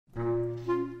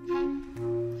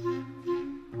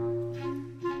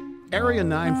Area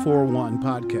 941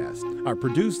 podcasts are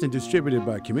produced and distributed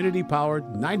by community-powered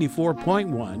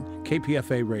 94.1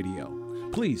 KPFA Radio.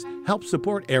 Please help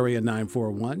support Area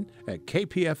 941 at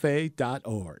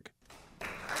kpfa.org.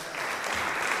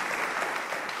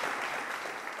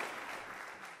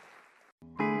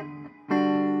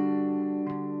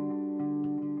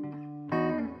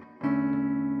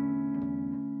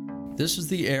 This is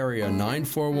the Area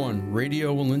 941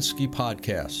 Radio Walensky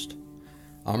podcast.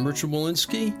 I'm Richard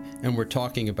Walensky, and we're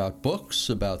talking about books,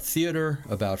 about theater,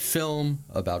 about film,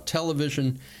 about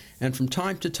television, and from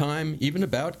time to time, even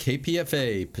about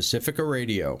KPFA, Pacifica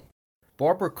Radio.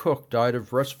 Barbara Cook died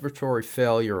of respiratory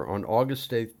failure on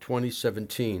August 8,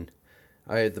 2017.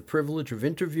 I had the privilege of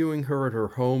interviewing her at her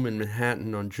home in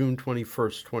Manhattan on June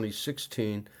 21,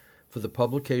 2016, for the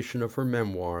publication of her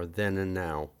memoir, Then and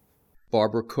Now.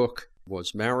 Barbara Cook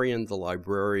was Marion the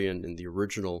librarian in the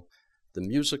original. The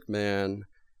Music Man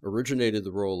originated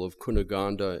the role of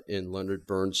Cunegonde in Leonard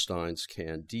Bernstein's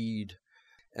Candide,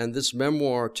 and this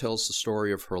memoir tells the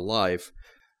story of her life,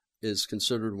 is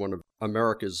considered one of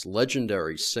America's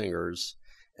legendary singers,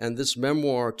 and this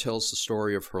memoir tells the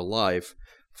story of her life.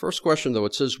 First question, though,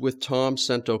 it says, with Tom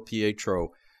Santopietro.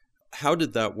 How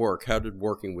did that work? How did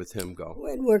working with him go?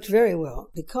 Well, it worked very well,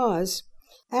 because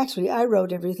actually I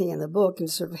wrote everything in the book and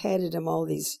sort of handed him all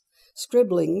these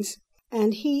scribblings,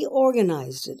 and he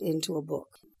organized it into a book.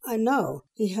 I know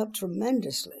he helped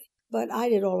tremendously, but I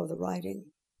did all of the writing.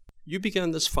 You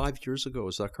began this 5 years ago,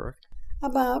 is that correct?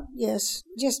 About, yes.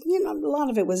 Just, a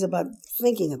lot of it was about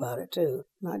thinking about it, too,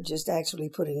 not just actually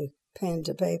putting pen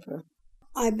to paper.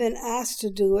 I've been asked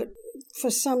to do it for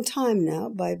some time now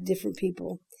by different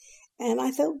people, and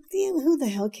I thought, who the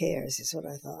hell cares, is what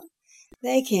I thought.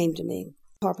 They came to me,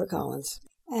 HarperCollins,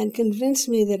 and convinced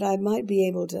me that I might be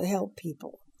able to help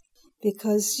people.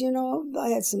 Because,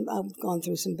 I've gone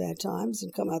through some bad times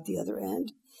and come out the other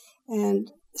end. And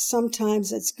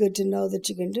sometimes it's good to know that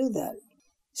you can do that.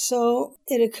 So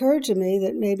it occurred to me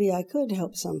that maybe I could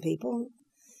help some people.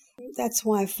 That's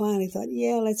why I finally thought,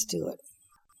 yeah, let's do it.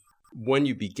 When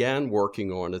you began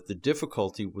working on it, the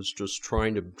difficulty was just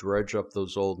trying to dredge up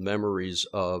those old memories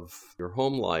of your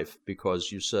home life,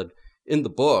 because you said in the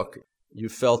book, you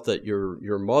felt that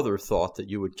your mother thought that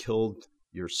you had killed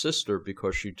your sister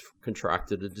because she'd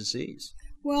contracted a disease.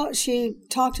 Well, she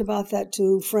talked about that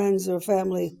to friends or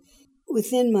family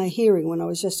within my hearing when I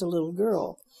was just a little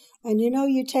girl. And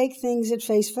you take things at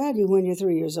face value when you're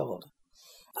 3 years old.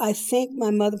 I think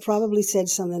my mother probably said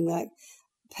something like,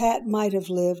 Pat might have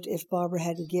lived if Barbara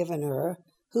hadn't given her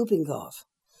whooping cough.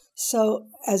 So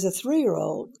as a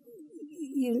 3-year-old,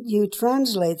 you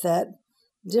translate that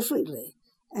differently.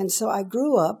 And so I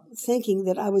grew up thinking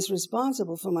that I was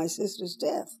responsible for my sister's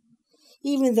death,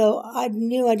 even though I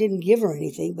knew I didn't give her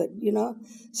anything. But,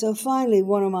 so finally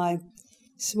one of my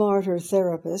smarter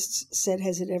therapists said,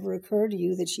 has it ever occurred to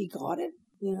you that she caught it?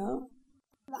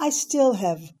 I still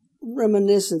have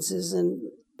reminiscences and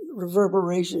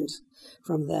reverberations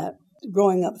from that,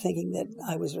 growing up thinking that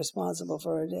I was responsible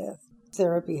for her death.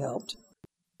 Therapy helped.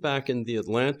 Back in the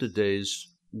Atlanta days,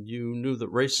 you knew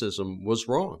that racism was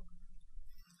wrong.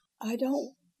 I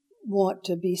don't want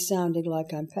to be sounding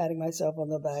like I'm patting myself on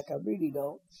the back. I really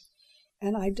don't.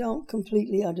 And I don't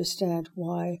completely understand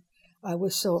why I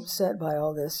was so upset by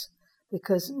all this,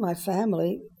 because my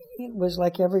family, it was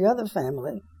like every other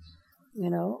family,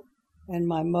 and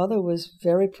my mother was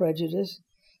very prejudiced.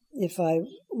 If I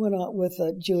went out with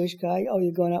a Jewish guy, oh,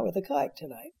 you're going out with a kite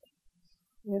tonight.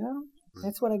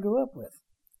 That's what I grew up with.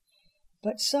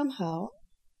 But somehow,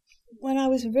 when I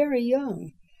was very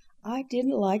young, I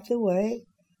didn't like the way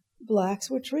blacks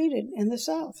were treated in the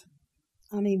South.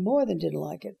 I mean, more than didn't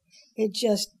like it. It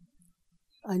just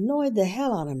annoyed the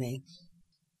hell out of me.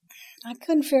 I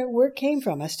couldn't figure out where it came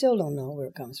from. I still don't know where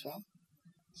it comes from.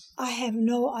 I have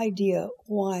no idea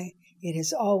why it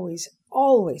has always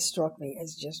struck me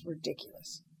as just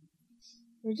ridiculous.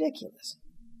 Ridiculous.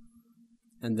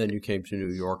 And then you came to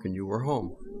New York and you were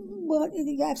home. Well,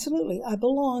 absolutely. I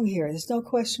belong here. There's no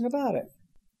question about it.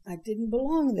 I didn't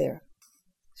belong there.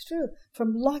 It's true,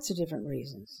 from lots of different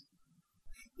reasons.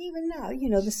 Even now,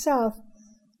 the South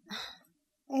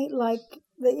ain't like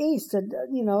the East,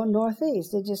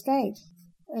 Northeast. It just ain't.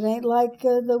 It ain't like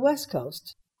the West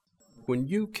Coast. When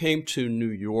you came to New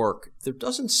York, there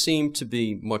doesn't seem to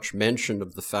be much mention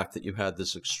of the fact that you had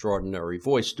this extraordinary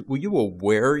voice. Were you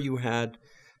aware you had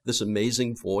this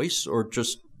amazing voice, or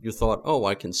just you thought, oh,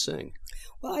 I can sing?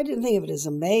 Well, I didn't think of it as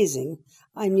amazing.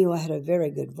 I knew I had a very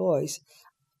good voice.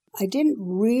 I didn't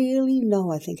really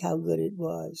know, I think, how good it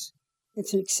was.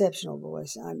 It's an exceptional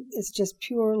voice. It's just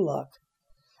pure luck.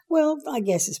 Well, I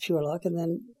guess it's pure luck, and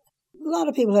then A lot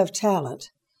of people have talent,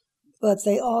 but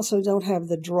they also don't have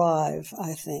the drive,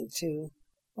 I think,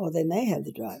 or they may have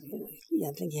the drive.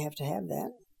 I think you have to have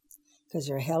that because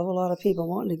there are a hell of a lot of people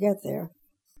wanting to get there.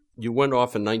 You went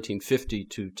off in 1950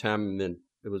 to Tammen.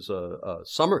 It was a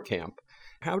summer camp.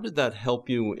 How did that help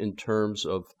you in terms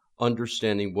of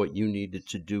understanding what you needed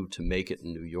to do to make it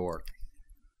in New York?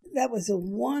 That was a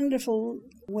wonderful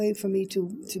way for me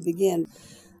to begin.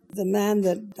 The man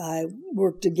that I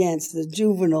worked against, the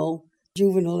juvenile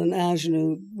and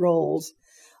ingenue roles,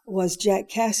 was Jack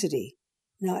Cassidy.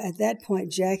 Now, at that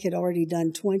point, Jack had already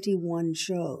done 21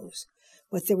 shows,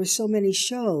 but there were so many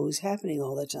shows happening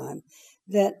all the time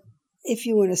that if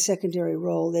you were in a secondary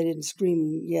role, they didn't scream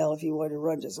and yell if you wanted to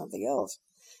run to something else.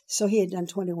 So he had done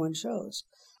 21 shows.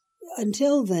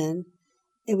 Until then,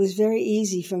 it was very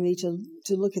easy for me to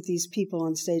look at these people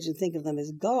on stage and think of them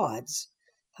as gods.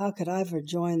 How could I ever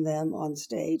join them on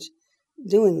stage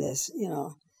doing this,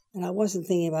 And I wasn't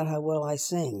thinking about how well I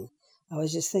sing. I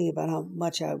was just thinking about how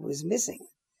much I was missing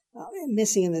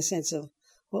in the sense of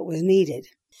what was needed.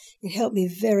 It helped me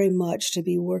very much to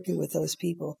be working with those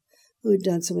people who had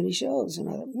done so many shows, and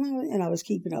I was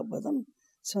keeping up with them.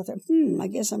 So I thought, I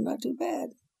guess I'm not too bad.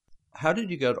 How did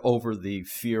you get over the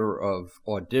fear of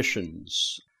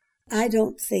auditions? I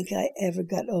don't think I ever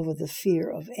got over the fear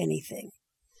of anything.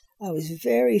 I was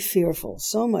very fearful,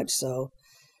 so much so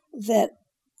that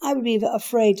I would be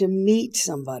afraid to meet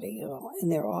somebody, in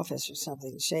their office or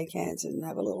something, shake hands and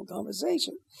have a little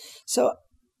conversation. So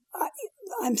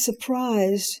I'm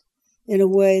surprised in a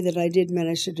way that I did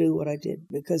manage to do what I did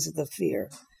because of the fear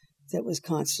that was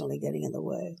constantly getting in the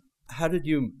way. How did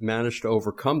you manage to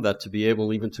overcome that to be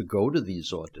able even to go to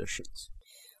these auditions?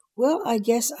 Well, I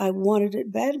guess I wanted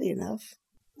it badly enough.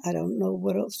 I don't know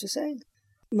what else to say.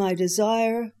 My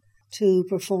desire to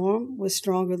perform was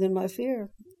stronger than my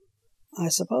fear, I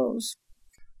suppose.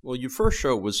 Well, your first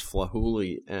show was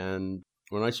Flahooley, and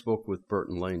when I spoke with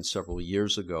Burton Lane several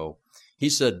years ago, he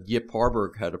said Yip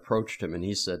Harburg had approached him, and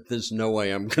he said, there's no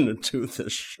way I'm going to do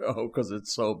this show because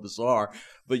it's so bizarre.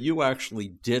 But you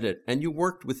actually did it, and you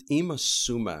worked with Yma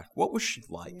Sumac. What was she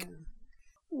like? Yeah.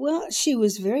 Well, she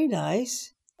was very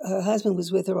nice. Her husband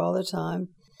was with her all the time.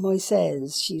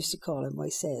 Moises, she used to call him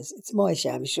Moises. It's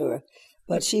Moishe, I'm sure,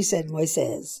 but she said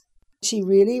Moises. She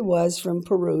really was from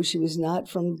Peru. She was not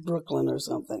from Brooklyn or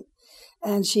something.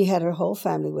 And she had her whole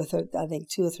family with her, I think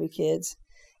 2 or 3 kids.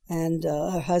 And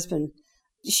her husband,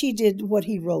 she did what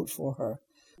he wrote for her,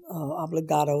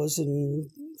 obligatos and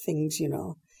things,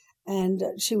 And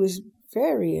she was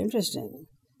very interesting,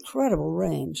 incredible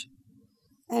range,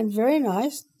 and very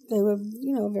nice. They were,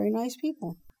 very nice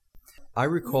people. I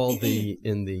recall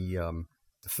in the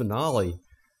finale,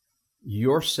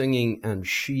 you're singing and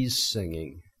she's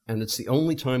singing. And it's the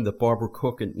only time that Barbara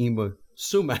Cook and Yma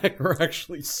Sumac are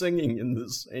actually singing in the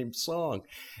same song.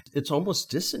 It's almost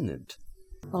dissonant.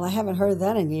 Well, I haven't heard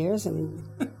that in years, and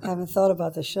I haven't thought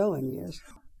about the show in years.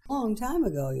 A long time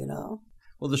ago,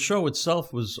 Well, the show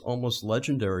itself was almost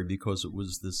legendary because it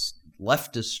was this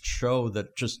leftist show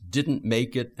that just didn't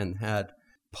make it and had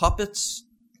puppets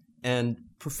and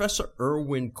Professor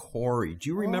Irwin Corey. Do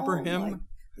you remember him?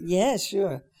 Yeah,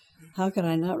 sure. How could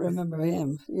I not remember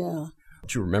him? Yeah.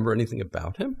 Do you remember anything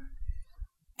about him?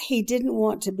 He didn't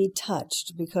want to be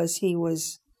touched because he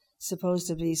was supposed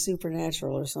to be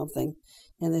supernatural or something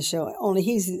in the show. Only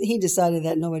he decided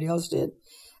that, nobody else did.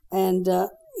 And,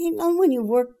 when you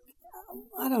work,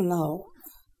 I don't know.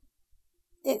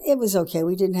 It was okay.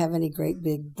 We didn't have any great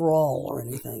big brawl or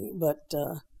anything, but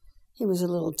he was a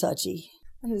little touchy.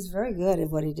 He was very good at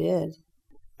what he did.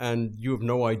 And you have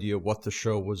no idea what the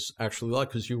show was actually like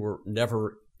because you were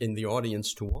never in the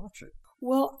audience to watch it.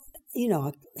 Well,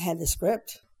 I had the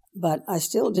script, but I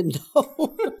still didn't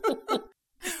know.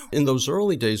 In those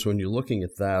early days when you're looking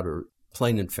at that or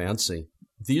Plain and Fancy,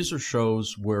 these are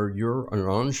shows where you're an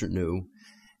ingenue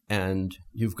and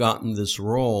you've gotten this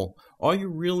role. Are you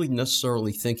really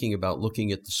necessarily thinking about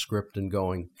looking at the script and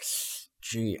going,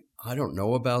 gee, I don't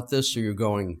know about this? Or you're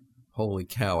going, holy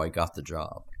cow, I got the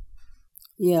job?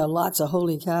 Yeah, lots of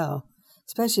holy cow,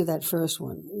 especially that first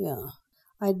one, yeah.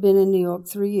 I'd been in New York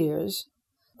 3 years.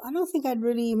 I don't think I'd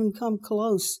really even come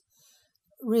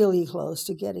really close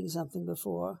to getting something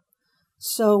before.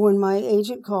 So when my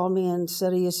agent called me and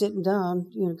said, are you sitting down?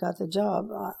 You got the job.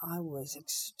 I was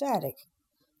ecstatic,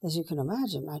 as you can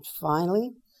imagine. I'd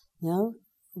finally,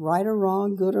 right or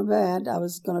wrong, good or bad, I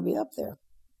was going to be up there.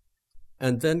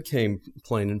 And then came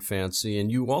Plain and Fancy,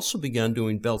 and you also began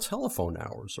doing Bell Telephone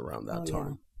Hours around that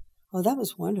time. Yeah. Oh, that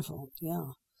was wonderful,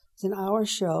 yeah. It's an hour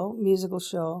show, musical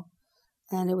show,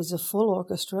 and it was a full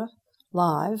orchestra,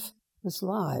 live. It was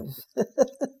live.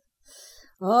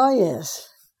 Oh, yes.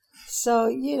 So,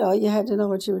 you had to know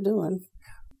what you were doing.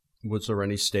 Was there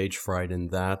any stage fright in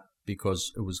that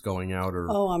because it was going out? Or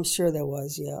Oh, I'm sure there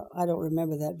was, yeah. I don't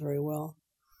remember that very well,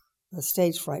 the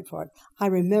stage fright part. I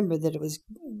remember that it was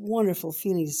a wonderful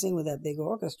feeling to sing with that big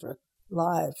orchestra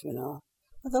live,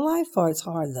 But the live part's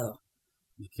hard, though.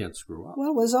 You can't screw up. Well,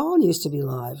 it was all used to be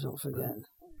live, don't forget.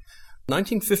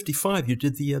 1955, you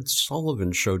did the Ed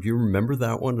Sullivan Show. Do you remember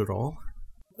that one at all?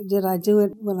 Did I do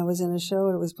it when I was in a show?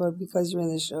 It was because you're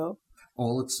in the show?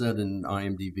 All it said in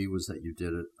IMDb was that you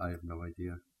did it. I have no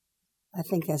idea. I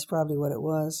think that's probably what it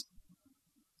was.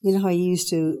 You know how you used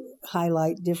to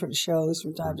highlight different shows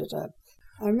from time to time?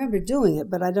 I remember doing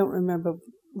it, but I don't remember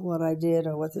what I did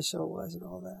or what the show was and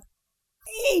all that.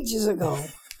 Ages ago.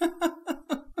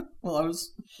 Well,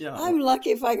 I'm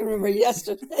lucky if I can remember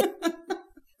yesterday.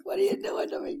 What are you doing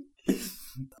to me?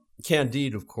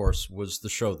 Candide, of course, was the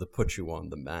show that put you on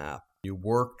the map. You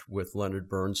worked with Leonard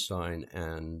Bernstein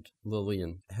and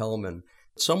Lillian Hellman.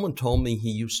 Someone told me he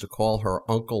used to call her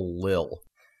Uncle Lil.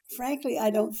 Frankly,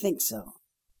 I don't think so.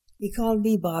 He called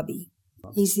me Bobby.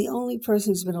 He's the only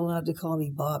person who's been allowed to call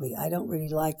me Bobby. I don't really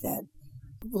like that.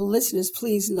 Well, listeners,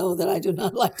 please know that I do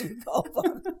not like to be called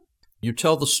Bobby. You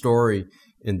tell the story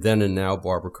in Then and Now,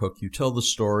 Barbara Cook. You tell the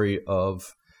story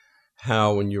of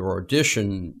how in your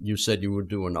audition you said you would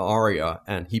do an aria,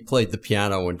 and he played the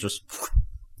piano and just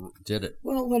did it.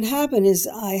 Well, what happened is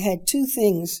I had two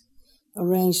things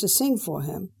arranged to sing for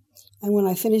him. And when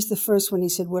I finished the first one, he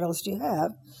said, "What else do you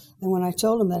have?" And when I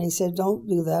told him that, he said, "Don't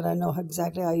do that. I know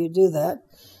exactly how you do that."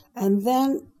 And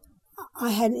then I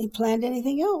hadn't planned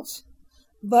anything else.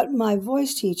 But my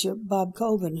voice teacher, Bob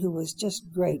Coben, who was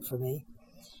just great for me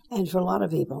and for a lot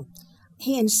of people,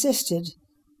 he insisted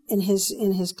in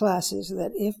his classes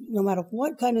that if no matter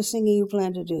what kind of singing you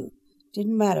planned to do,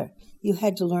 didn't matter, you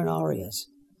had to learn arias.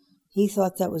 He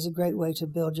thought that was a great way to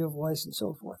build your voice and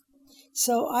so forth.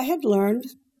 So I had learned,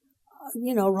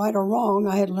 right or wrong,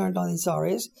 I had learned all these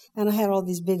arias, and I had all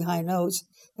these big high notes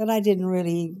that I didn't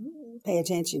really pay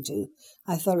attention to.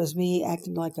 I thought it was me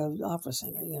acting like an opera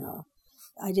singer,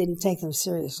 I didn't take them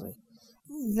seriously.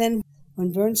 Then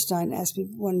when Bernstein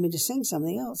wanted me to sing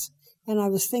something else, and I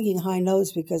was thinking high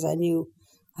notes because I knew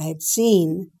I had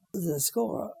seen the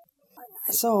score.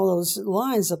 I saw all those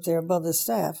lines up there above the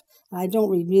staff. I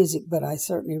don't read music, but I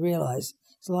certainly realized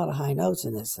there's a lot of high notes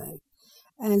in this thing.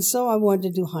 And so I wanted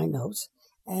to do high notes,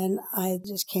 and I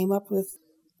just came up with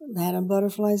Madame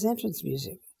Butterfly's entrance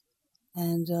music.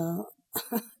 And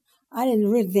I didn't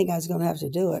really think I was going to have to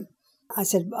do it. I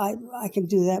said, I can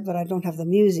do that, but I don't have the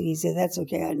music. He said, "That's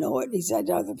okay, I know it." He said, "I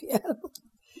don't have the piano."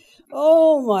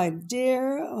 Oh, my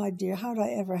dear, how did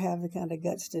I ever have the kind of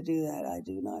guts to do that? I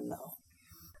do not know.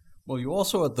 Well, you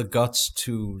also had the guts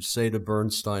to say to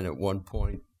Bernstein at one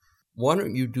point, "Why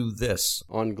don't you do this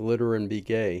on Glitter and Be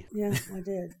Gay?" Yeah, I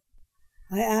did.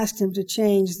 I asked him to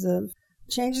change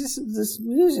this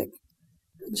music,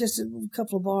 just a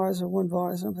couple of bars or one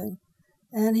bar or something.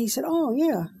 And he said, "Oh,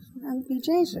 yeah," and he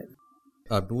changed it.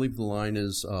 I believe the line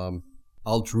is,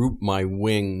 "I'll droop my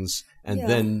wings," and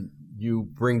then you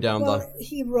bring down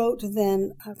he wrote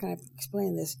then, how can I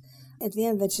explain this? At the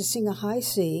end, that you sing a high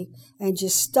C and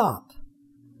just stop.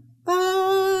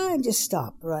 And just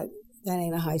stop, right? That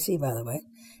ain't a high C, by the way.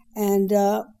 And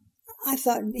I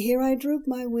thought, here I droop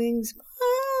my wings.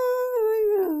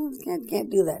 Can't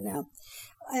do that now.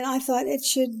 And I thought it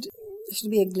should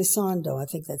be a glissando. I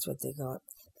think that's what they call it.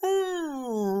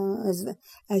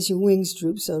 As your wings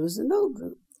droop, so does the note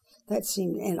droop. That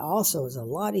seemed, and also is a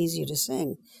lot easier to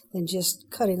sing than just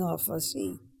cutting off a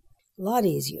C. A lot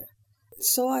easier.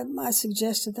 So I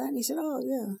suggested that, and he said, "Oh,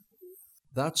 yeah."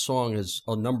 That song is,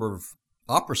 a number of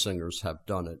opera singers have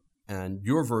done it, and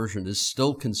your version is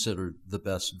still considered the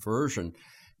best version.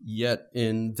 Yet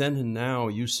in Then and Now,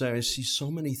 you say, "I see so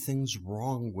many things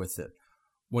wrong with it."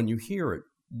 When you hear it,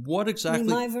 what exactly...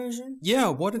 My version? Yeah,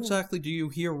 what exactly do you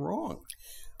hear wrong?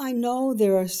 I know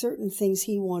there are certain things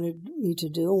he wanted me to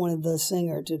do, wanted the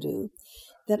singer to do,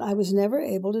 that I was never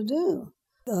able to do.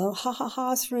 The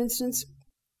ha-ha-has, for instance,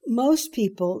 most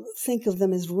people think of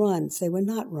them as runs. They were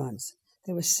not runs.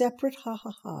 They were separate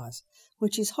ha-ha-has,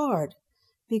 which is hard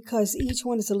because each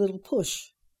one is a little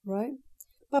push, right?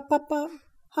 Ba-ba-ba,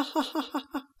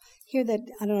 ha-ha-ha-ha-ha. Hear that?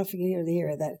 I don't know if you can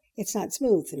hear that. It's not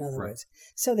smooth, in other words.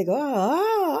 So they go,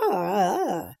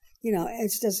 ah.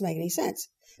 It doesn't make any sense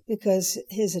because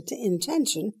his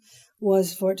intention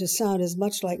was for it to sound as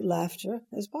much like laughter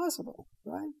as possible,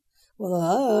 right?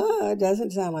 Well, it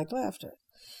doesn't sound like laughter.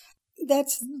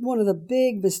 That's one of the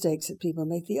big mistakes that people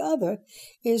make. The other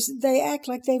is they act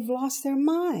like they've lost their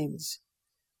minds.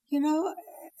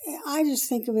 I just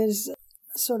think of it as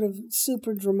sort of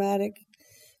super dramatic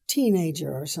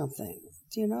teenager or something,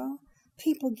 you know?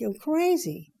 People go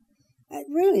crazy.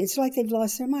 Really, it's like they've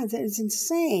lost their minds. It's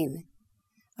insane.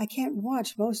 I can't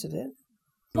watch most of it.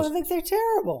 But I think they're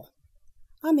terrible.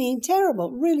 I mean,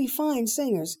 terrible. Really fine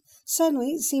singers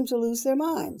suddenly seem to lose their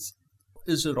minds.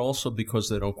 Is it also because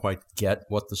they don't quite get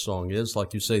what the song is?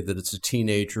 Like you say, that it's a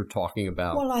teenager talking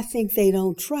about... Well, I think they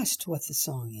don't trust what the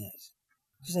song is.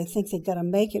 Because they think they've got to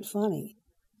make it funny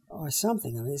or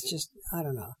something. I mean, it's just, I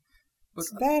don't know.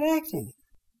 It's bad acting.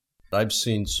 I've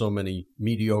seen so many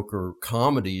mediocre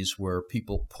comedies where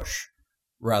people push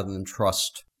rather than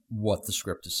trust what the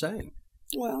script is saying.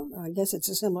 Well, I guess it's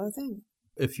a similar thing.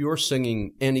 If you're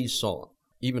singing any song,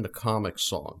 even a comic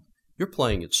song, you're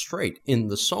playing it straight in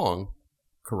the song,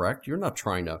 correct? You're not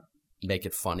trying to make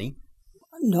it funny.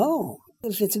 No.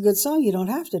 If it's a good song, you don't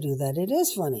have to do that. It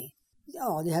is funny.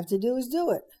 All you have to do is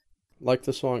do it. Like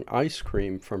the song Ice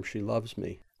Cream from She Loves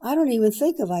Me. I don't even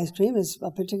think of Ice Cream as a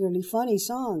particularly funny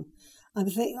song. I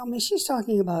mean, she's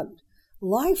talking about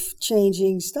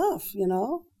life-changing stuff, you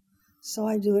know? So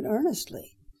I do it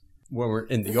earnestly. When we're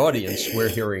in the audience, we're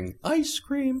hearing ice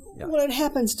cream. Yeah. Well, it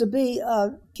happens to be a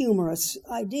humorous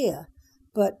idea,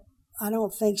 but I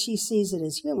don't think she sees it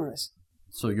as humorous.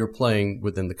 So you're playing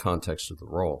within the context of the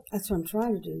role. That's what I'm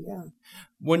trying to do, yeah.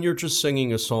 When you're just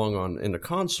singing a song in a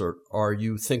concert, are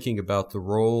you thinking about the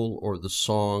role or the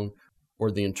song or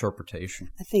the interpretation?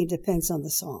 I think it depends on the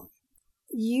song.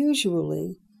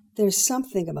 Usually, there's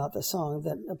something about the song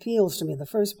that appeals to me in the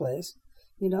first place,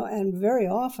 you know, and very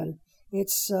often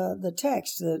it's the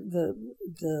text,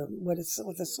 what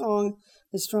the song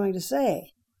is trying to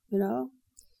say, you know.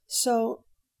 So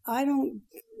I don't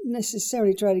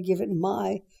necessarily try to give it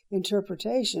my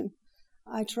interpretation.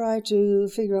 I try to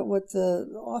figure out what the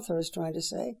author is trying to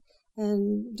say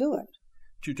and do it.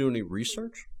 Do you do any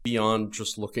research beyond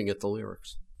just looking at the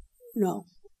lyrics? No,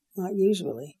 not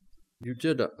usually. You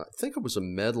did, I think it was a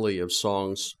medley of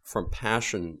songs from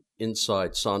Passion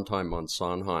inside Sondheim on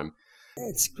Sondheim.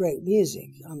 It's great music.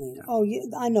 I mean,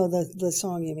 I know the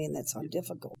song you mean. That's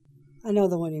difficult. I know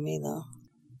the one you mean, though.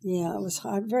 Yeah, it was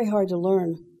very hard to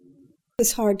learn.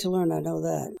 It's hard to learn, I know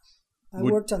that. I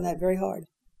worked on that very hard.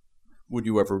 Would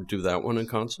you ever do that one in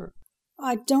concert?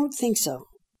 I don't think so.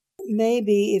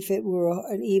 Maybe if it were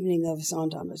an evening of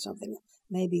Sondheim or something,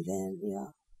 maybe then, yeah.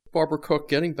 Barbara Cook,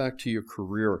 getting back to your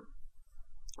career,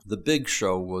 the big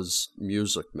show was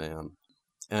Music Man.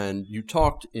 And you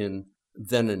talked in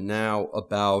Then and Now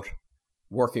about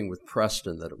working with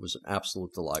Preston, that it was an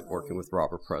absolute delight working with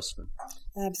Robert Preston.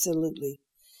 Absolutely.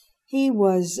 He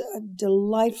was a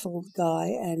delightful guy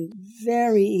and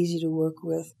very easy to work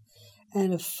with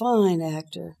and a fine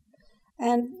actor.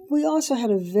 And we also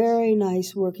had a very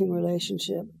nice working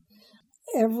relationship.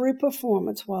 Every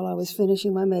performance while I was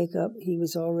finishing my makeup, he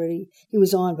was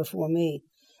on before me.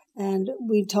 And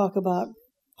we'd talk about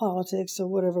politics or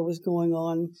whatever was going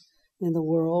on in the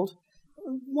world.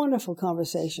 Wonderful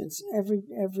conversations,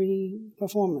 every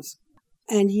performance.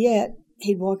 And yet,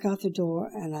 he'd walk out the door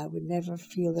and I would never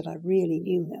feel that I really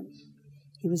knew him.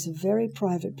 He was a very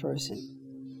private person.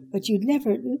 But you'd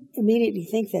never immediately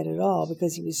think that at all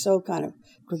because he was so kind of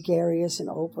gregarious and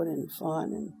open and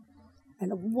fun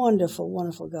and a wonderful,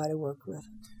 wonderful guy to work with.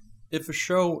 If a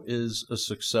show is a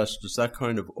success, does that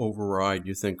kind of override,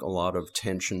 you think, a lot of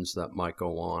tensions that might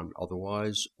go on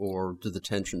otherwise, or do the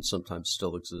tensions sometimes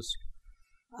still exist?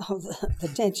 Oh, the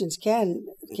tensions can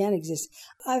exist.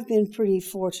 I've been pretty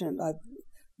fortunate. I've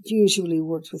usually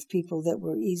worked with people that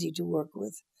were easy to work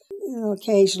with. You know,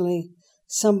 occasionally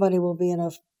somebody will be in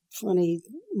a funny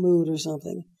mood or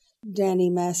something. Danny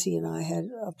Massey and I had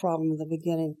a problem in the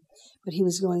beginning, but he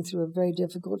was going through a very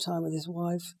difficult time with his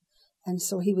wife, and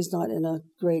so he was not in a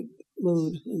great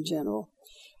mood in general.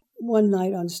 One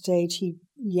night on stage, he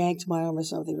yanked my arm or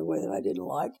something in a way that I didn't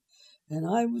like, and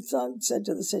I said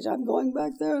to the stage, "I'm going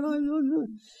back there."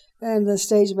 And the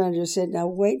stage manager said, "Now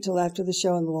wait till after the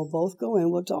show and we'll both go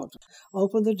in, we'll talk."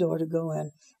 Opened the door to go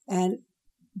in, and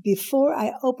before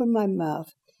I opened my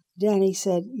mouth, Danny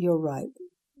said, "You're right."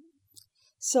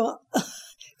 So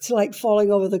it's like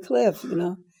falling over the cliff, you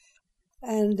know.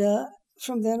 And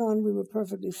from then on, we were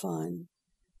perfectly fine.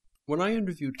 When I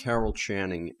interviewed Carol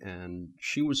Channing, and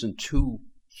she was in two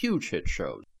huge hit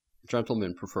shows,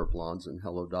 Gentlemen Prefer Blondes and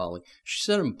Hello Dolly, she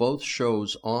said in both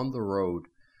shows on the road,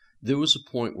 there was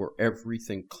a point where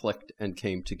everything clicked and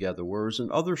came together, whereas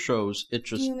in other shows, it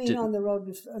just didn't. You mean on the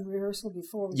road on rehearsal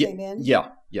before we came in? Yeah.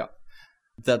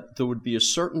 That there would be a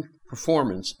certain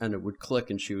performance and it would click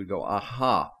and she would go,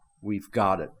 aha, we've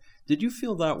got it. Did you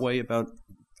feel that way about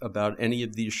any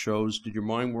of these shows? Did your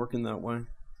mind work in that way?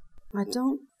 I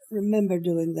don't remember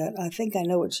doing that. I think I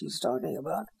know what she's talking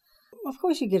about. Of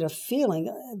course, you get a feeling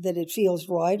that it feels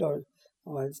right, or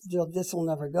this will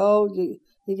never go.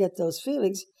 You get those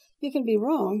feelings. You can be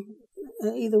wrong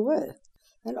either way.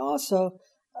 And also,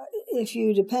 if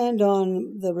you depend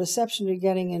on the reception you're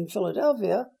getting in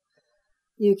Philadelphia,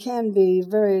 you can be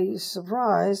very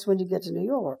surprised when you get to New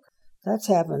York. That's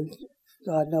happened,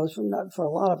 God knows, for a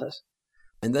lot of us.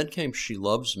 And then came She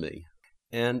Loves Me,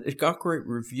 and it got great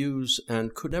reviews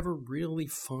and could never really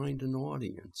find an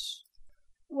audience.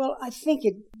 Well, I think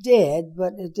it did,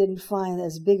 but it didn't find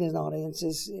as big an audience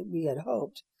as we had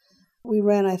hoped. We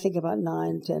ran, I think, about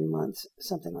 9-10 months,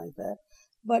 something like that.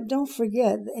 But don't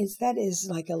forget, that is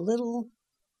like a little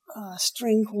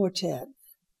string quartet.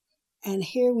 And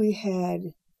here we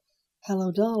had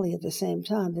Hello Dolly at the same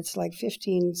time. It's like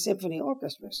 15 symphony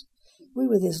orchestras. We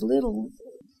were this little,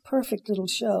 perfect little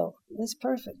show. It's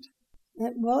perfect.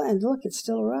 And look, it's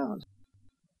still around.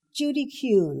 Judy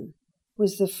Kuhn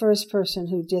was the first person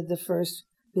who did the first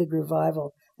big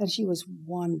revival, and she was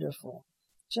wonderful,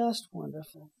 just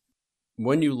wonderful.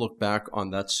 When you look back on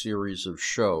that series of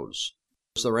shows,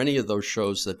 is there any of those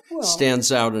shows that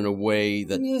stands out in a way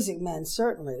that... Music Man,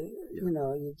 certainly.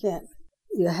 Yeah.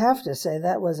 You have to say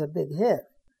that was a big hit.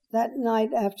 That night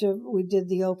after we did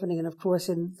the opening, and of course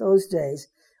in those days,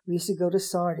 we used to go to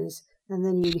Sardi's, and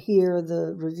then you'd hear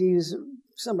the reviews.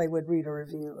 Somebody would read a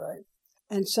review, right?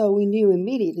 And so we knew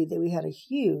immediately that we had a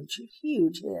huge,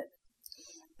 huge hit.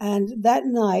 And that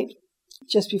night,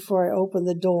 just before I opened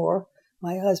the door,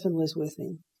 my husband was with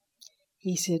me.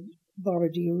 He said, Barbara,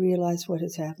 do you realize what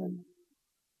has happened?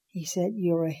 He said,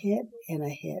 you're a hit and a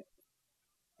hit.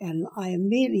 And I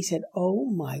immediately said,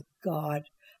 oh my God,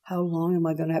 how long am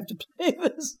I going to have to play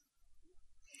this?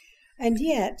 And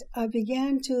yet I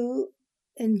began to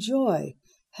enjoy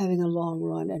having a long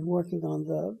run and working on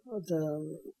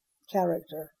the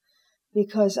character,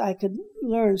 because I could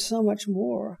learn so much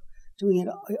more doing it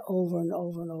over and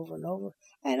over and over and over.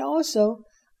 And also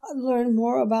learn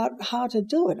more about how to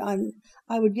do it.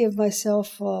 I would give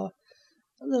myself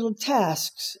little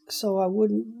tasks so I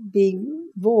wouldn't be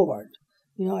bored.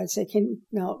 I'd say,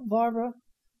 Barbara,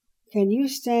 can you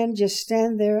just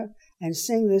stand there and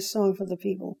sing this song for the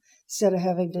people instead of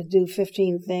having to do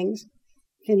 15 things?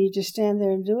 Can you just stand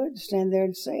there and do it? Stand there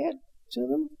and say it to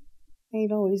them?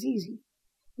 Ain't always easy.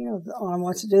 The arm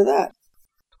wants to do that.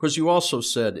 Because you also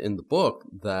said in the book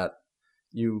that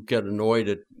you get annoyed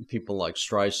at people like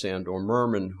Streisand or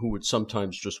Merman who would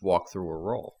sometimes just walk through a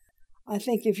role. I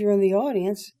think if you're in the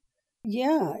audience,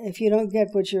 if you don't get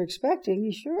what you're expecting,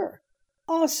 sure.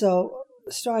 Also,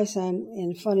 Streisand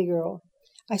in Funny Girl,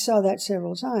 I saw that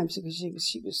several times because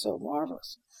she was so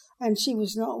marvelous. And she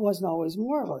wasn't always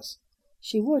marvelous.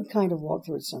 She would kind of walk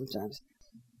through it sometimes.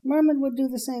 Merman would do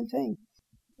the same thing.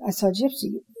 I saw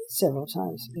Gypsy several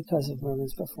times because of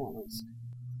Merman's performance.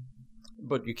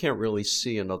 But you can't really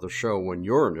see another show when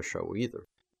you're in a show either.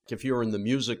 If you're in The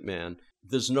Music Man,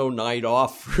 there's no night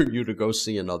off for you to go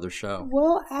see another show.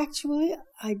 Well, actually,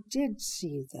 I did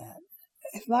see that.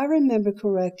 If I remember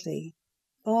correctly,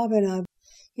 Bob and I,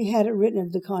 he had it written in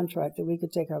the contract that we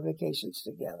could take our vacations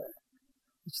together,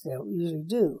 which they usually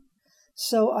do.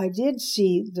 So I did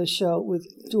see the show with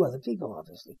 2 other people,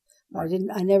 obviously.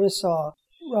 I never saw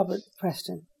Robert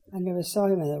Preston. I never saw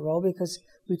him in the role because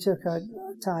we took our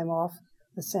time off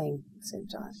the same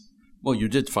time. Well, you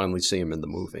did finally see him in the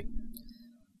movie.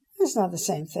 It's not the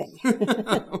same thing.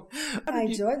 I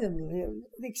enjoyed the movie,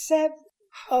 except,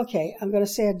 okay, I'm going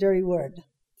to say a dirty word.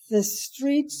 The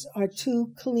streets are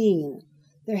too clean.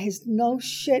 There is no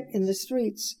shit in the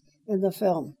streets in the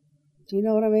film. Do you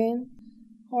know what I mean?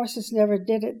 Horses never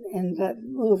did it in that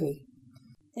movie.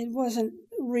 It wasn't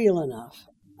real enough,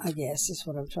 I guess, is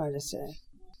what I'm trying to say.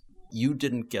 You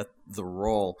didn't get the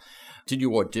role. Did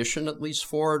you audition at least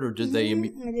for it, or did they...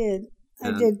 I did.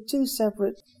 I did 2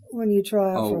 separate when you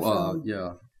try out for a film.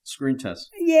 Yeah, screen tests.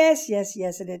 Yes,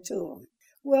 I did 2 of them.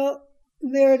 Well,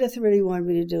 Meredith really wanted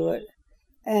me to do it,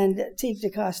 and Teague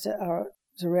DaCosta, our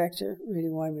director, really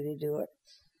wanted me to do it.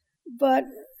 But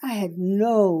I had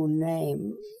no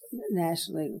name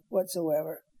nationally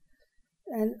whatsoever.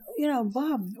 And,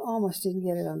 Bob almost didn't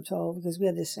get it, I'm told, because we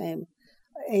had the same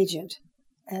agent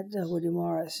at Woody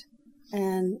Morris.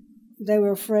 And they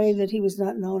were afraid that he was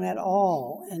not known at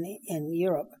all in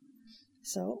Europe.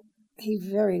 So he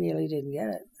very nearly didn't get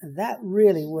it. And that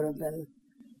really would have been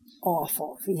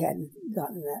awful if he hadn't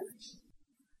gotten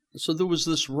that. So there was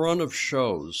this run of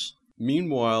shows.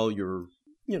 Meanwhile, you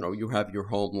have your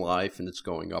home life and it's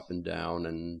going up and down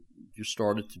and you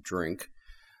started to drink.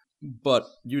 But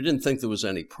you didn't think there was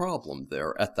any problem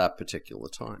there at that particular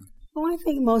time. Well, I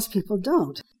think most people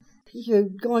don't. you're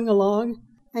going along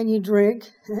and you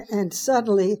drink, and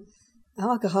suddenly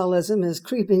alcoholism is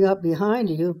creeping up behind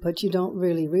you, but you don't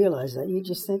really realize that. You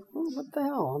just think, well, what the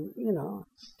hell? I'm,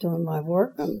 doing my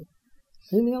work, and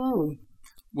leave me alone.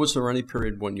 Was there any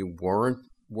period when you weren't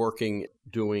working,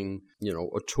 doing,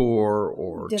 a tour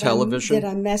or television? Did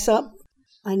I mess up?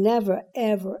 I never,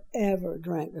 ever, ever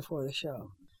drank before the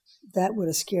show. That would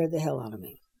have scared the hell out of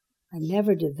me. I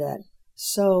never did that.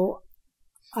 So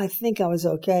I think I was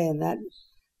okay in that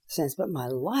sense, but my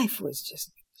life was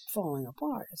just falling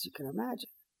apart, as you can imagine.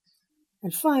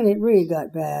 And finally, it really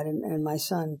got bad, and my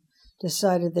son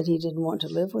decided that he didn't want to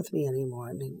live with me anymore,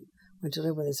 and he went to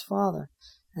live with his father.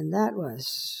 And that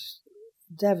was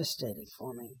devastating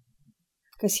for me,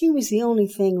 because he was the only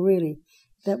thing, really,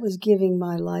 that was giving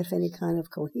my life any kind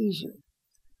of cohesion,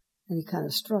 any kind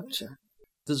of structure.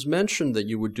 There's mention that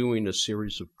you were doing a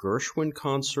series of Gershwin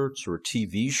concerts or a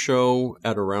TV show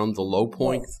at around the low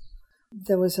point. Well,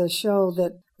 there was a show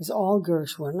that was all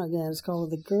Gershwin. Again, it's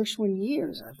called the Gershwin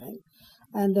Years, I think.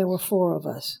 And there were 4 of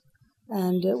us.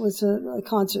 And it was a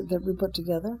concert that we put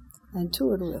together and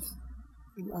toured with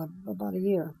about a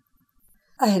year.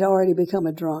 I had already become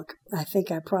a drunk. I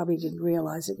think I probably didn't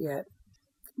realize it yet.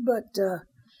 But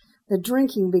the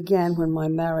drinking began when my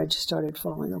marriage started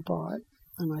falling apart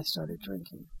and I started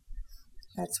drinking.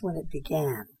 That's when it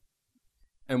began.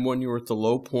 And when you were at the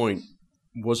low point,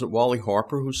 was it Wally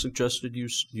Harper who suggested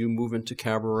you move into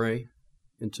cabaret,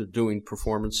 into doing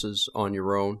performances on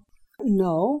your own?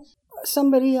 No,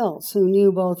 somebody else who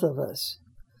knew both of us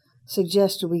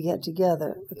suggested we get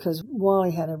together, because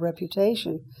Wally had a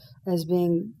reputation as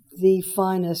being the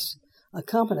finest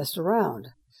accompanist around.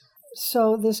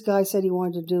 So this guy said he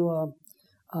wanted to do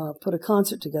put a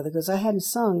concert together, because I hadn't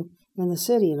sung in the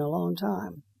city in a long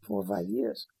time, 4 or 5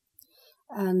 years.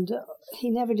 And he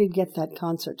never did get that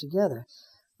concert together.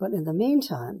 But in the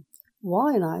meantime,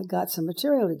 Wally and I got some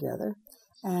material together,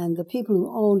 and the people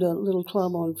who owned a little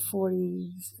club on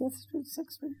 45th Street,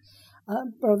 6th Street,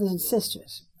 Brothers and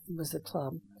Sisters was the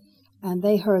club, and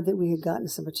they heard that we had gotten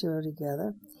some material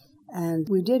together, and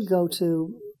we did go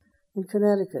to, in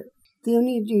Connecticut, the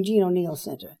Eugene O'Neill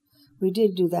Center. We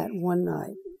did do that one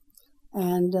night,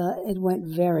 and it went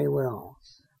very well.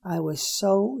 I was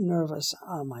so nervous,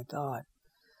 oh my God,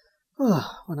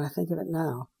 when I think of it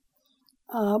now.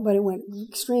 But it went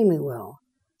extremely well,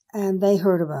 and they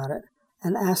heard about it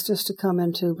and asked us to come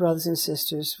into Brothers and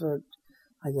Sisters for,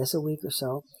 I guess, a week or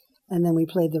so, and then we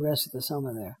played the rest of the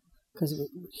summer there, because it was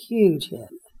a huge hit,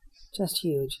 just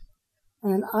huge.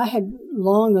 And I had a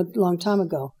long time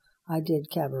ago, I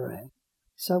did cabaret,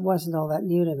 so it wasn't all that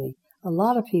new to me. A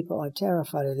lot of people are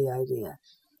terrified of the idea,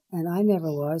 and I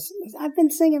never was. I've been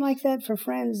singing like that for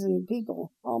friends and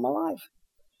people all my life,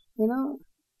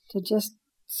 to just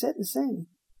sit and sing.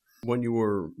 When you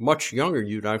were much younger,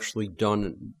 you'd actually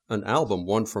done an album,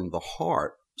 One from the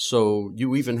Heart, so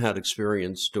you even had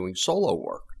experience doing solo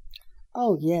work.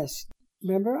 Oh, yes.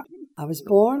 Remember, I was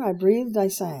born, I breathed, I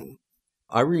sang.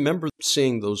 I remember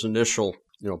seeing those initial,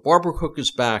 Barbara Cook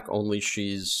is back, only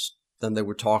then they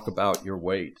would talk about your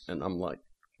weight, and I'm like,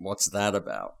 what's that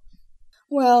about?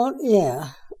 Well,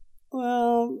 yeah.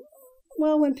 Well,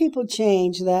 when people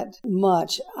change that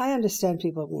much, I understand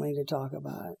people wanting to talk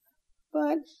about it.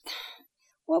 But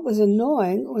what was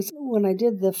annoying was when I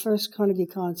did the first Carnegie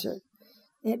concert,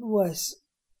 it was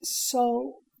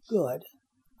so good.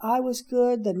 I was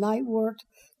good, the night worked,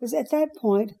 because at that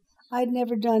point, I'd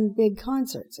never done big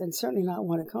concerts, and certainly not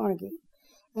one at Carnegie.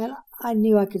 And I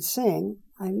knew I could sing.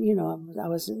 I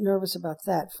wasn't nervous about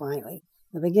that, finally.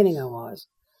 In the beginning I was.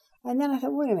 And then I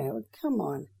thought, wait a minute, come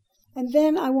on. And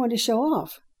then I wanted to show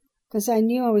off, because I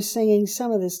knew I was singing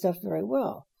some of this stuff very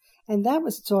well. And that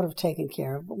was sort of taken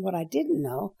care of. But what I didn't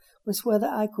know was whether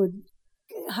I could,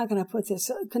 how can I put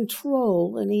this,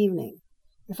 control an evening.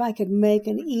 If I could make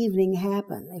an evening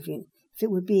happen, if it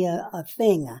would be a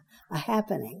thing, a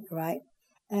happening, right?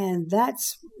 And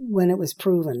that's when it was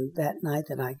proven that night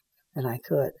that I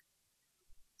could.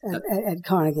 At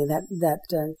Carnegie, that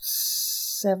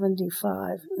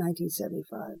 1975.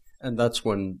 And that's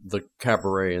when the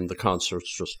cabaret and the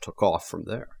concerts just took off from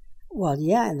there. Well,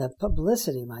 yeah, and the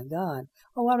publicity, my God.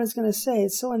 Oh, what I was going to say,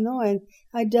 it's so annoying.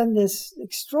 I'd done this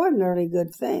extraordinarily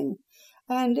good thing,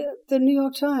 and the New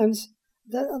York Times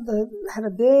had a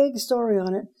big story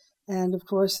on it, and of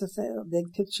course, a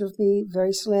big picture of me,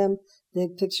 very slim,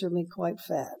 big picture of me, quite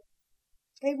fat.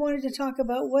 They wanted to talk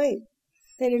about weight.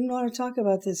 They didn't want to talk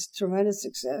about this tremendous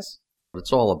success.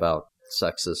 It's all about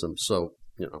sexism, so,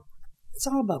 It's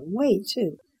all about weight,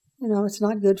 too. It's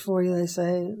not good for you, they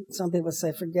say. Some people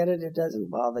say, forget it, it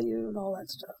doesn't bother you, and all that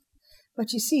stuff.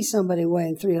 But you see somebody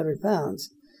weighing 300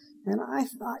 pounds, And I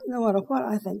thought, no matter what,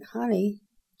 I think, honey,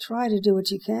 try to do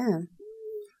what you can.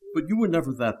 But you were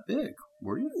never that big,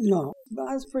 were you? No, but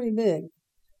I was pretty big.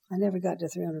 I never got to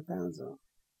 300 pounds, though.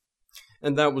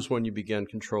 And that was when you began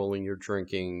controlling your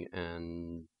drinking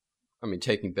and,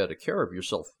 taking better care of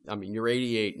yourself. You're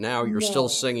 88 now, you're still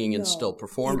singing and still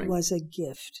performing. It was a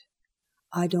gift.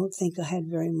 I don't think I had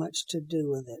very much to do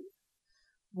with it.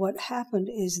 What happened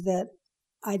is that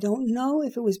I don't know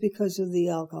if it was because of the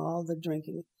alcohol, the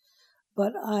drinking,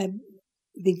 but I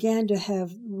began to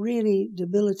have really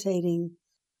debilitating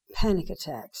panic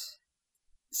attacks.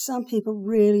 Some people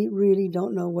really, really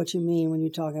don't know what you mean when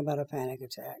you're talking about a panic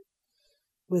attack.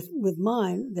 With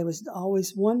mine, there was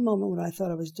always one moment when I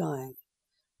thought I was dying.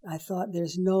 I thought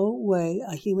there's no way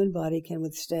a human body can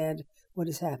withstand what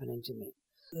is happening to me.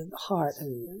 The heart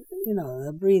and,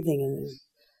 the breathing, and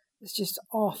it's just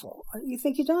awful. You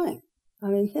think you're dying.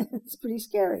 It's pretty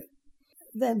scary.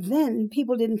 Then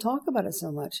people didn't talk about it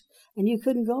so much, and you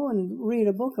couldn't go and read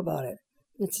a book about it.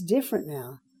 It's different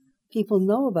now. People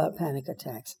know about panic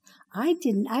attacks. I'd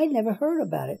never heard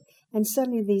about it, and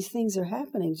suddenly these things are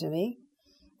happening to me,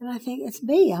 and I think, it's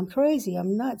me, I'm crazy,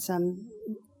 I'm nuts, I'm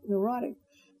neurotic.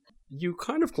 You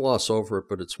kind of gloss over it,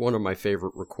 but it's one of my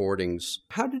favorite recordings.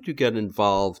 How did you get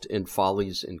involved in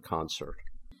Follies in Concert?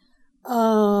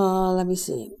 Let me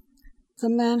see. The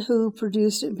man who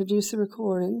produced the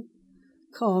recording,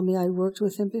 called me. I worked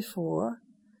with him before,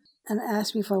 and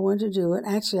asked me if I wanted to do it.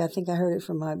 Actually, I think I heard it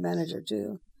from my manager,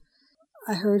 too.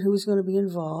 I heard who was going to be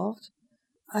involved.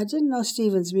 I didn't know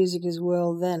Stephen's music as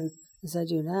well then as I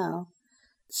do now.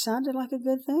 It sounded like a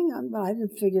good thing, but I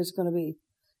didn't figure it's going to be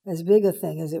as big a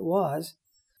thing as it was.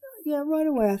 Yeah, right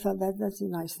away I thought that's a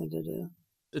nice thing to do.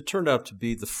 It turned out to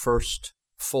be the first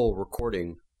full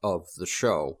recording of the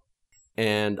show,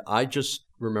 and I just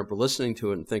remember listening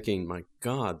to it and thinking, my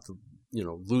God,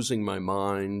 losing my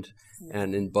mind,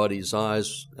 and In Buddy's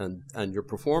Eyes, and your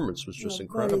performance was just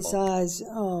incredible. Buddy's Eyes,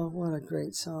 oh, what a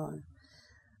great song.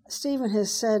 Stephen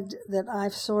has said that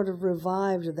I've sort of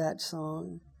revived that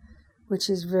song, which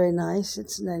is very nice.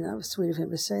 It was sweet of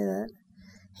him to say that.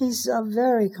 He's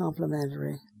very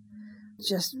complimentary.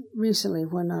 Just recently,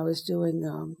 when I was doing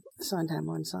Sondheim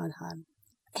on Sondheim,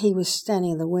 he was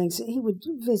standing in the wings. He would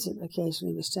visit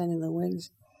occasionally. He was standing in the wings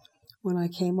when I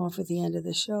came off at the end of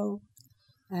the show.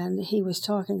 And he was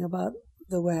talking about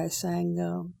the way I sang,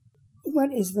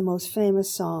 what is the most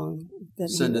famous song?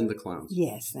 Send in the Clowns.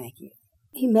 Yes, thank you.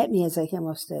 He met me as I came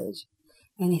off stage,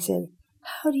 and he said,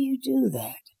 how do you do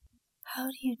that? How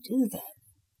do you do that?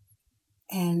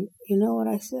 And you know what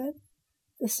I said?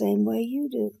 The same way you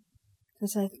do.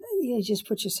 Because you just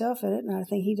put yourself in it, and I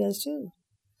think he does too.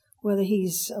 Whether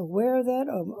he's aware of that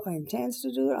or intends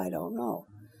to do it, I don't know.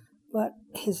 But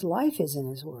his life is in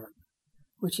his work,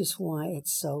 which is why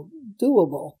it's so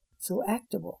doable, so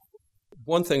actable.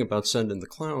 One thing about Send in the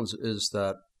Clowns is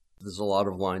that there's a lot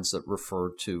of lines that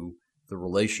refer to the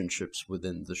relationships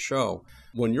within the show.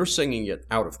 When you're singing it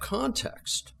out of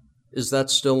context, is that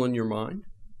still in your mind?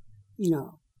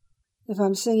 No. If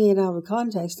I'm singing it out of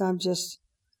context, I'm just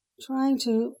trying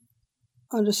to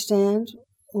understand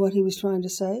what he was trying to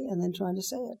say and then trying to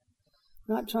say it.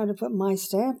 Not trying to put my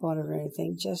stamp on it or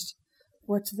anything, just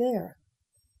what's there.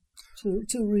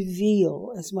 To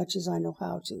reveal, as much as I know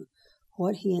how to,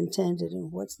 what he intended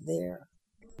and what's there.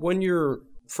 When you're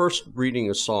first reading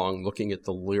a song, looking at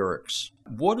the lyrics,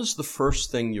 what is the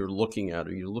first thing you're looking at?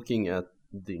 Are you looking at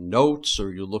the notes,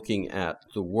 or you're looking at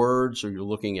the words, or you're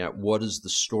looking at what is the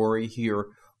story here?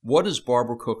 What is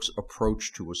Barbara Cook's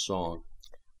approach to a song?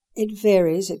 It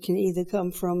varies. It can either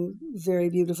come from very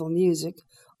beautiful music,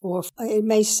 or it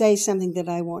may say something that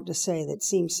I want to say that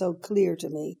seems so clear to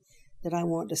me that I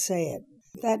want to say it.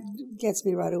 That gets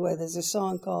me right away. There's a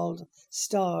song called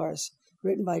Stars,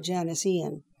 written by Janice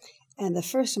Ian. And the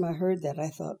first time I heard that, I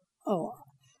thought, oh,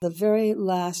 the very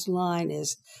last line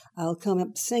is, I'll come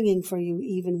up singing for you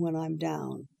even when I'm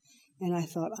down. And I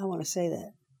thought, I want to say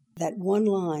that. That one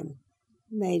line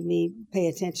made me pay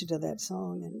attention to that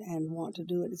song and want to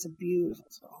do it. It's a beautiful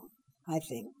song, I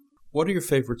think. What are your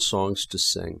favorite songs to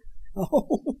sing? Oh,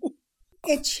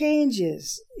 it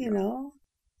changes,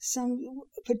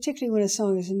 particularly when a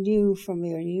song is new for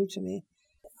me or new to me.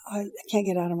 I can't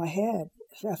get out of my head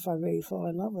if I really fall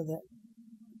in love with it.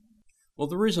 Well,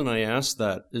 the reason I asked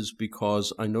that is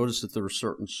because I noticed that there are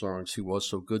certain songs, He Was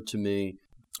So Good to Me,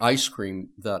 Ice Cream,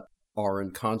 that are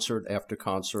in concert after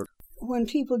concert. When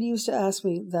people used to ask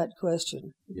me that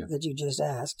question that you just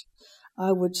asked,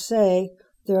 I would say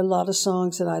there are a lot of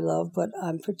songs that I love, but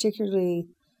I'm particularly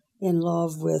in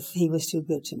love with He Was Too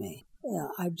Good to Me. Yeah,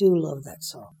 I do love that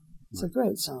song. It's a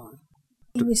great song.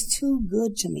 He was too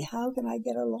good to me. How can I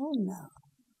get along now?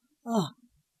 Ah,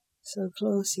 so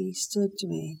close he stood to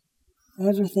me.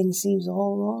 Everything seems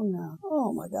all wrong now.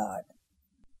 Oh, my God.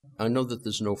 I know that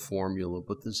there's no formula,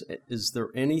 but is there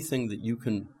anything that you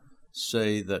can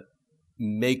say that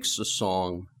makes a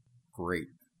song great?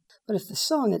 But if the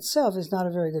song itself is not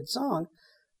a very good song,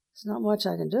 there's not much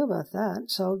I can do about that.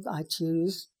 So I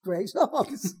choose great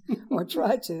songs, or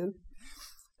try to.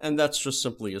 And that's just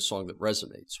simply a song that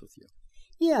resonates with you.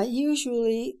 Yeah,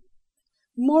 usually,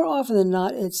 more often than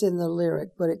not, it's in the lyric,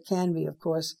 but it can be, of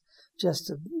course,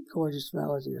 just a gorgeous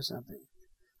melody or something.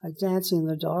 Like Dancing in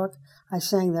the Dark, I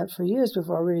sang that for years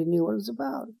before I really knew what it was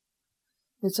about.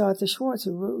 It's Arthur Schwartz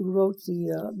who wrote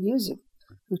the music,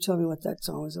 who told me what that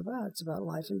song was about. It's about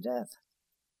life and death.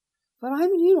 But I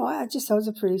just thought it was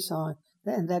a pretty song.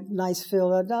 And that nice fill,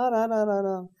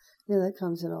 da-da-da-da-da, that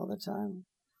comes in all the time.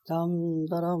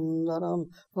 Dum-da-dum-da-dum,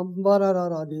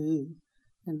 bum-ba-da-da-da-dee.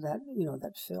 And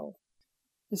that fill.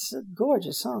 It's a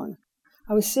gorgeous song.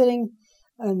 I was sitting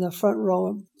in the front row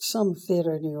of some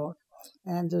theater in New York,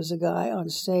 and there's a guy on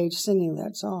stage singing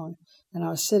that song. And I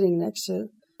was sitting next to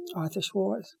Arthur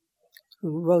Schwartz,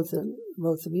 who wrote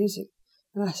the music.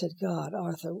 And I said, God,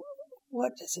 Arthur,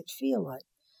 what does it feel like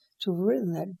to have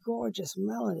written that gorgeous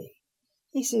melody?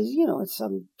 He says,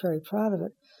 I'm very proud of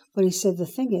it. But he said, the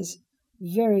thing is,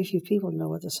 very few people know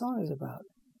what the song is about.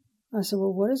 I said,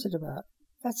 well, what is it about?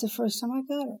 That's the first time I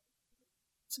got it.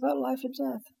 It's about life and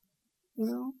death,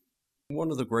 One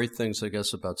of the great things, I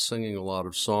guess, about singing a lot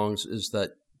of songs is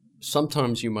that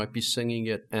sometimes you might be singing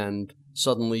it and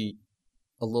suddenly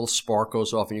a little spark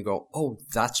goes off and you go, oh,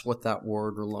 that's what that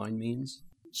word or line means?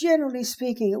 Generally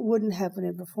speaking, it wouldn't happen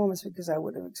in performance because I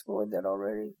would have explored that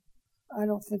already. I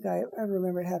don't think I ever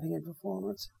remember having it in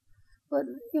performance. But,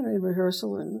 in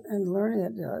rehearsal and learning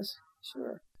it does,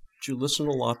 sure. Do you listen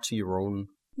a lot to your own?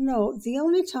 No, the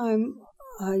only time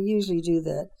I usually do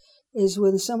that is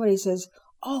when somebody says,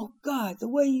 oh, God, the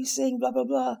way you sing, blah, blah,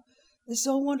 blah, is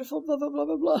so wonderful, blah, blah, blah,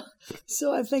 blah, blah.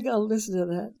 So I think I'll listen to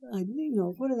that.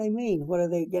 What do they mean? What are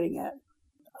they getting at?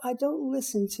 I don't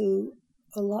listen to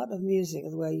a lot of music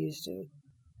the way I used to.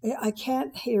 I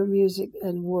can't hear music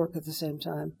and work at the same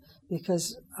time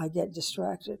because I get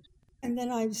distracted. And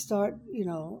then I start,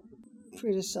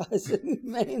 criticizing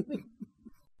mainly.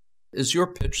 Is your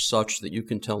pitch such that you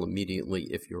can tell immediately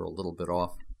if you're a little bit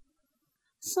off?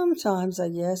 Sometimes, I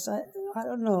guess. I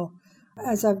don't know.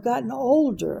 As I've gotten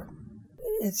older,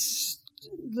 it's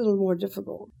a little more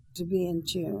difficult to be in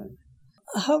tune.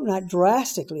 I hope not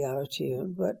drastically out of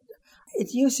tune, but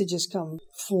it used to just come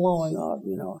flowing off,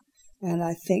 And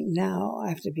I think now I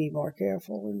have to be more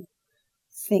careful and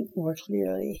think more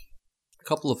clearly. A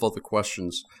couple of other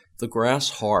questions. The Grass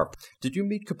Harp. Did you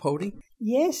meet Capote?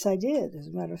 Yes, I did, as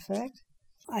a matter of fact.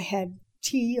 I had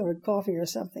tea or coffee or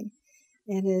something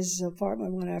in his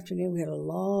apartment one afternoon. We had a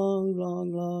long,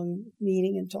 long, long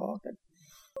meeting and talk.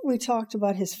 We talked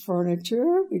about his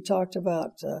furniture. We talked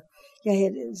about,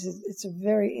 it's a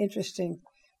very interesting,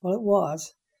 it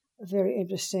was a very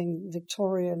interesting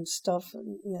Victorian stuff.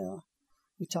 And,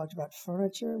 we talked about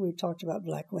furniture. We talked about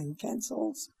Blackwing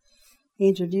pencils. He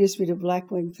introduced me to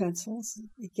Blackwing pencils.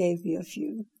 He gave me a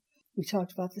few. We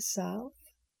talked about the South.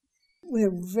 We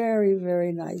had a very,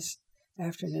 very nice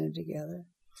afternoon together.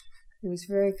 He was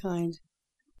very kind.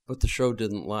 But the show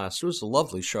didn't last. It was a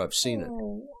lovely show. I've seen it.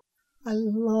 I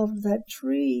loved that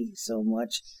tree so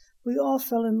much. We all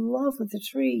fell in love with the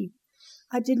tree.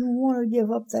 I didn't want to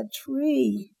give up that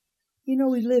tree.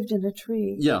 We lived in a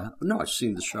tree. Yeah. No, I've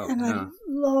seen the show. And I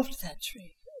loved that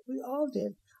tree. We all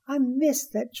did. I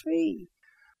missed that tree.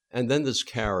 And then there's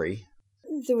Carrie.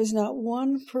 There was not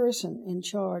one person in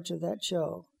charge of that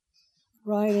show,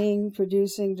 writing,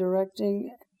 producing,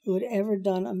 directing, who had ever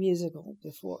done a musical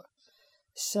before.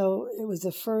 So it was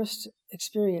the first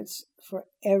experience for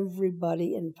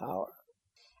everybody in power.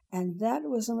 And that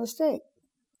was a mistake.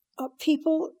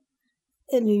 People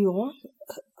in New York,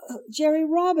 Jerry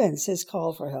Robbins has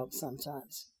called for help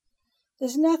sometimes.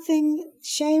 There's nothing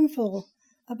shameful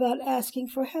about asking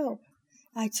for help.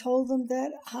 I told them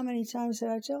that. How many times did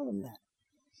I tell them that?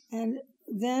 And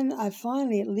then I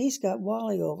finally at least got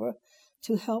Wally over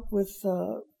to help with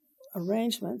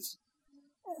arrangements.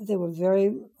 They were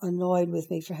very annoyed with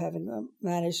me for having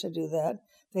managed to do that.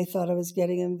 They thought I was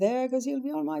getting him there because he would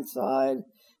be on my side,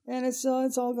 and it's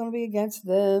all going to be against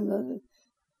them.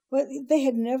 But they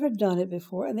had never done it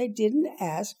before, and they didn't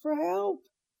ask for help.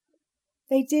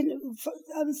 They didn't.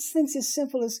 Things as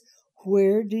simple as,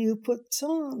 where do you put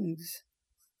songs?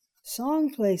 Song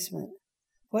placement.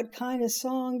 What kind of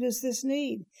song does this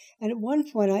need? And at one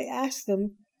point I asked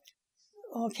them,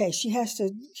 okay, she has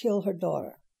to kill her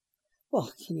daughter.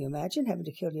 Well, can you imagine having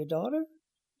to kill your daughter?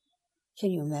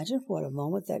 Can you imagine what a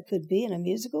moment that could be in a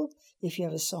musical if you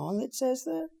have a song that says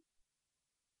that?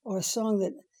 Or a song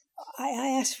that, I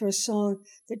asked for a song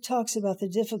that talks about the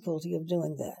difficulty of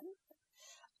doing that.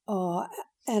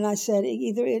 And I said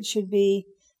either it should be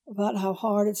about how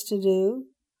hard it's to do,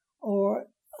 or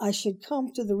I should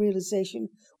come to the realization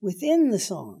within the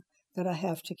song that I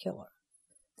have to kill her.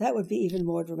 That would be even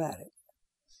more dramatic.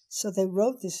 So they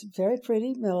wrote this very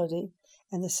pretty melody,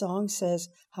 and the song says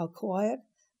how quiet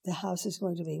the house is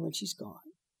going to be when she's gone.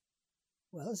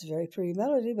 Well, it's a very pretty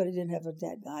melody, but it didn't have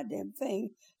that goddamn thing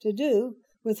to do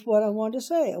with what I wanted to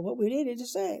say, or what we needed to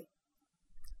say.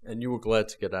 And you were glad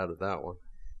to get out of that one.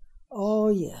 Oh,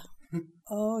 yeah.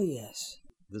 Oh, yes.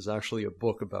 There's actually a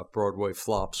book about Broadway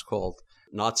flops called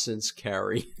Not Since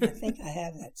Carrie. I think I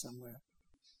have that somewhere.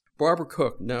 Barbara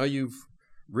Cook, now you've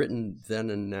written Then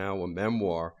and Now, a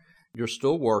memoir. You're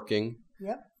still working.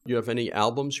 Yep. You have any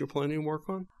albums you're planning to work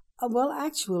on? Well,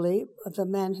 actually, the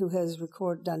man who has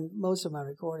done most of my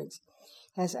recordings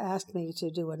has asked me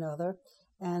to do another,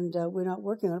 and we're not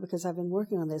working on it because I've been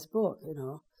working on this book,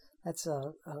 That's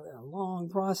a long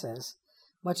process,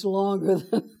 much longer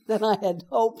than I had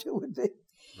hoped it would be.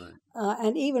 Right.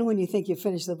 And even when you think you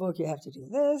finished the book, you have to do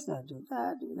this, not do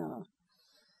that,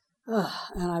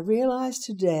 And I realized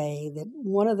today that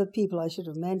one of the people I should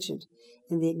have mentioned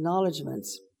in the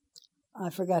acknowledgments,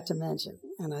 I forgot to mention,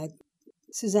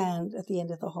 Suzanne at the end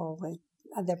of the hallway.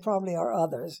 There probably are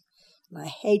others, and I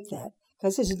hate that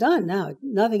because it's done now.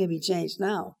 Nothing can be changed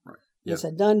now. Right. Yep. It's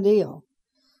a done deal.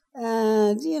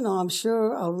 And, I'm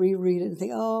sure I'll reread it and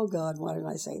think, oh, God, why did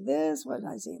I say this? Why did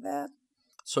I say that?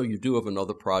 So you do have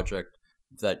another project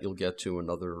that you'll get to,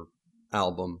 another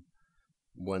album,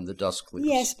 when the dust clears.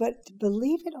 Yes, but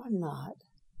believe it or not,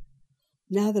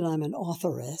 now that I'm an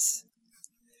authoress,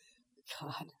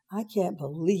 God, I can't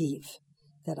believe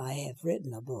that I have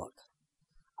written a book.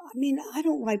 I mean, I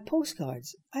don't write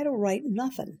postcards. I don't write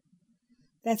nothing.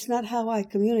 That's not how I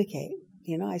communicate.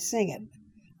 I sing it.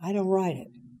 I don't write it.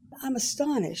 I'm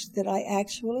astonished that I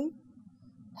actually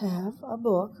have a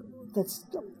book that's,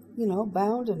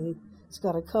 bound, and it's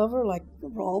got a cover like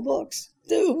all books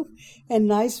do, and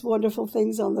nice, wonderful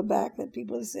things on the back that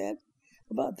people have said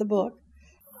about the book.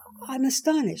 I'm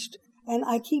astonished, and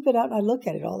I keep it out and I look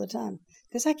at it all the time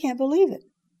because I can't believe it.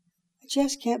 I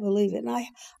just can't believe it, and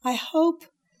I hope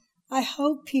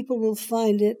people will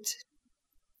find it.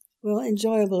 Well,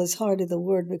 enjoyable is hardly the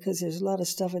word because there's a lot of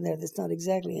stuff in there that's not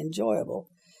exactly enjoyable.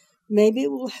 Maybe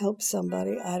it will help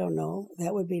somebody. I don't know.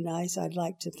 That would be nice. I'd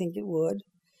like to think it would.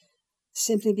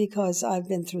 Simply because I've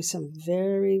been through some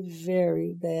very,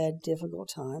 very bad, difficult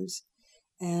times.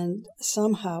 And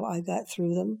somehow I got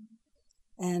through them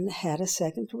and had a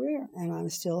second career. And I'm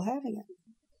still having it.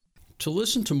 To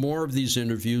listen to more of these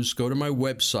interviews, go to my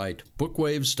website,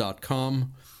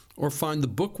 bookwaves.com, or find the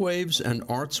Bookwaves and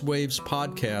Arts Waves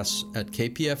podcasts at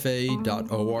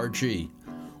kpfa.org.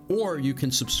 Or you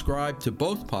can subscribe to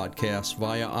both podcasts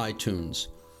via iTunes.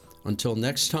 Until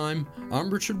next time,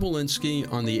 I'm Richard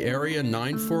Wolinsky on the Area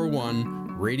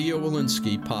 941 Radio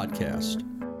Wolinsky podcast.